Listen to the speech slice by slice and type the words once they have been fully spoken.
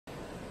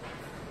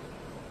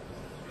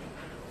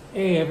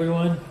Hey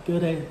everyone,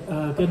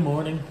 good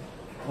morning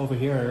over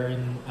here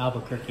in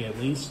Albuquerque at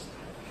least.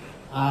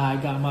 I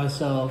got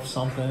myself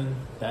something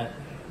that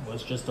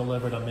was just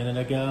delivered a minute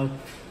ago.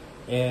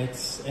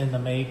 It's in the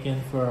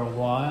making for a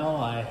while.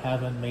 I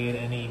haven't made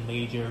any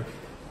major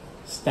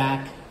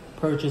stack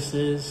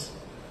purchases.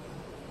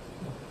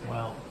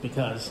 Well,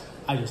 because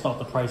I just thought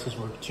the prices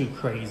were too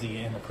crazy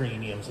and the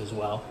premiums as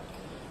well.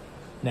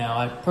 Now,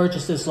 I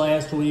purchased this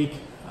last week.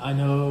 I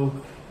know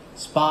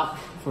spot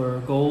for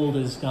gold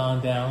has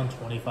gone down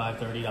 $25,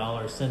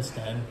 $30 since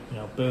then.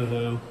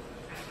 Boo-hoo.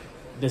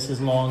 This is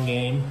long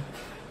game.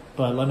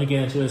 But let me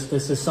get into this.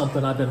 This is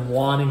something I've been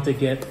wanting to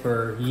get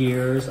for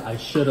years. I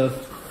should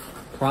have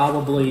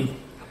probably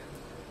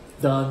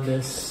done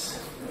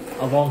this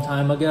a long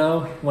time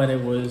ago when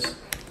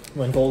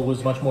gold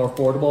was much more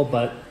affordable.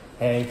 But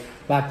hey,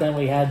 back then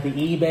we had the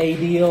eBay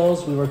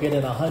deals. We were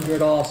getting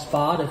 100 off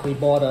spot if we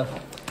bought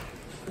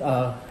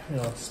a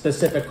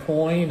specific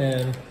coin,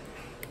 and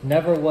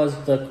never was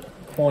the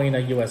coin a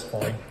US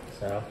coin.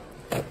 So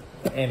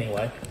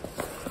anyway,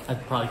 I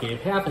probably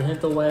gave half a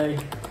hint away,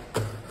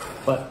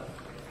 but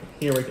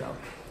here we go.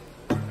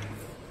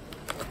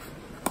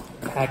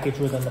 Package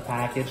within the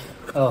package.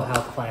 Oh, how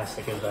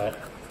classic is that?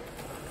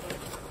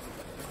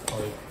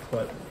 Let me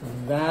put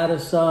that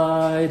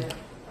aside.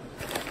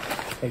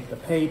 Take the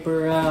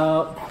paper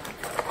out.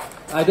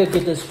 I did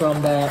get this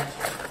from that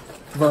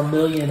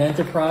Vermilion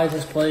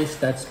Enterprises place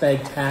that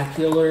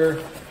Spectacular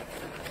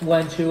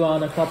went to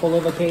on a couple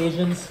of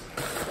occasions.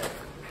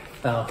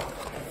 Oh,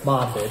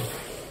 Mom did.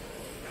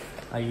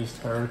 I used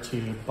her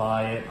to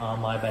buy it on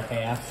my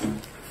behalf.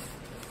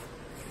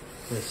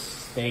 This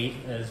state,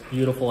 as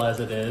beautiful as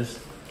it is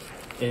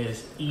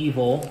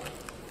evil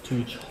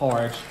to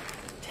charge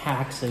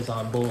taxes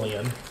on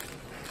bullion.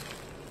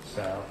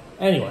 So,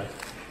 anyway.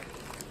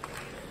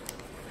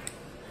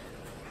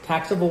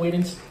 Tax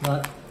avoidance,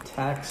 not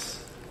tax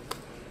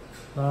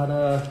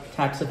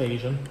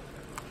evasion.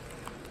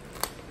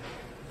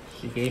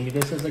 She gave me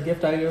this as a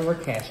gift. I gave her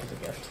cash as a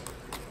gift.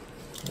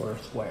 Or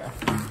swear.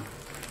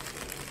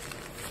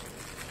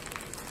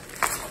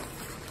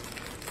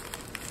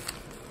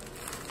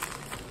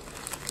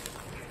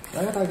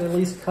 I thought I could at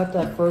least cut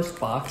that first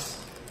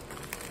box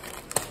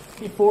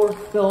before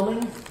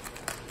filming.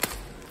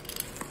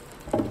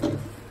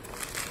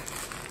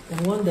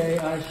 And one day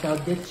I shall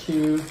get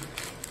to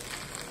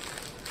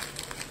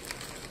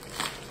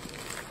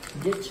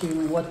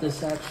what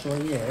this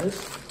actually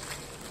is.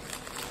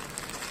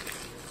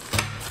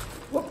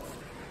 Whoop,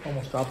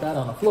 almost dropped that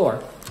on the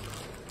floor.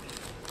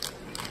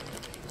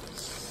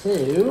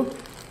 So,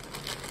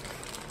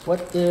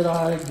 what did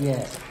I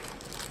get?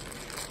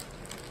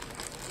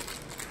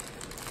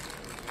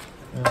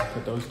 I'll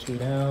put those two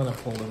down and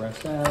pull the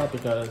rest out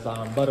because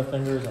I'm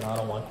Butterfingers and I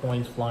don't want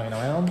coins flying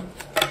around.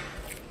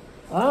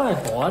 I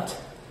bought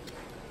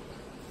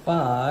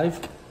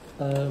 5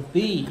 of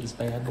these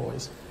bad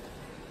boys.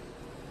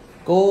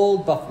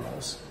 Gold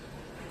buffaloes.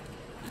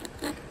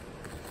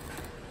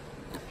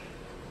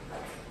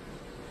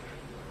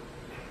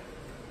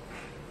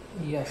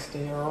 Yes,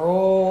 they are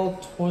all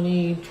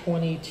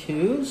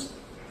 2022s.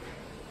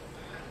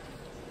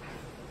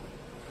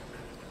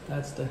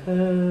 That's the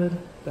head.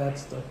 I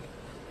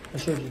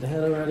showed you the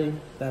head already.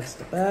 That's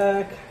the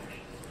back.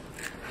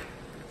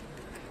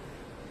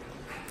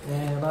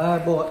 And I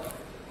bought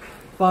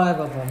 5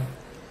 of them.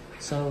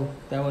 So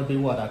that would be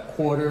what, a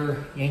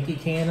quarter Yankee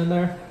can in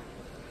there?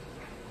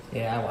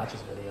 Yeah, I watch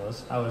his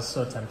videos. I was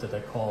so tempted to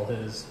call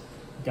his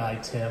guy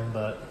Tim,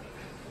 but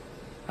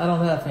I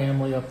don't have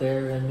family up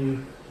there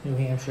in New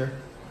Hampshire.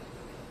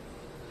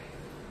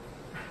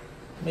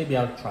 Maybe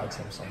I'll try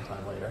Tim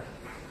sometime later.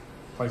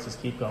 Prices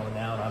keep going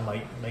down. I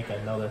might make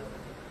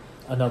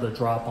another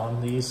drop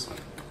on these.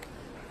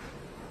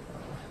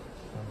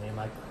 I mean,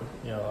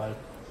 I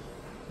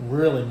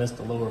really missed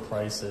the lower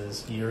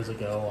prices years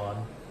ago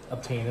on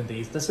obtaining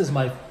these. This is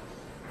my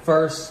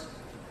first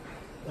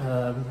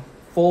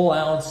full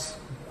ounce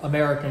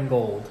American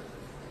gold.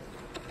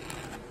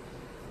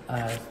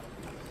 I've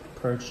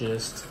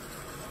purchased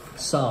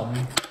some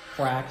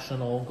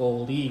fractional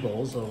gold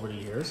eagles over the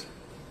years,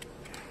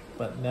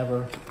 but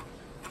never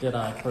did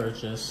I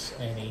purchase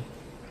any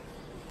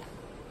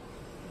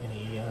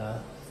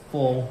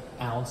full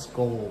ounce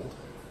gold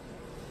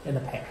in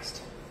the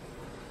past.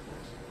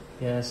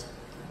 Yes,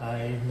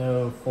 I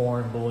know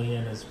foreign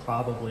bullion is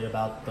probably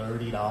about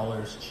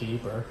 $30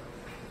 cheaper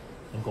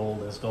than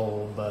gold is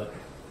gold, but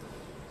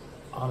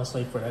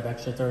honestly, for that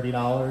extra $30,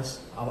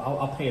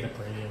 I'll pay the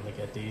premium to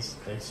get these.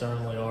 They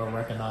certainly are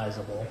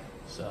recognizable,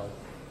 so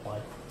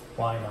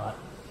why not?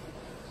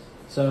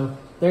 So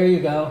there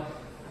you go.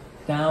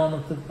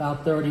 Down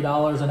about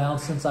 $30 an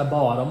ounce since I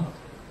bought them,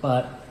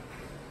 but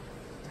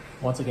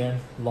once again,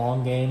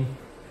 long game.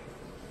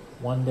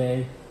 One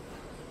day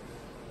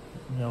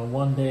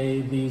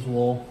these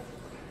will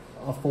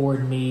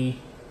afford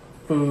me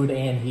food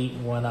and heat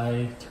when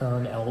I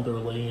turn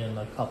elderly in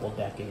a couple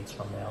decades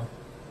from now.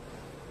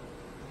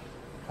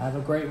 Have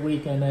a great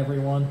weekend,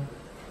 everyone.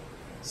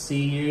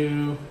 See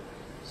you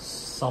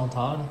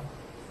sometime.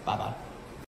 Bye-bye.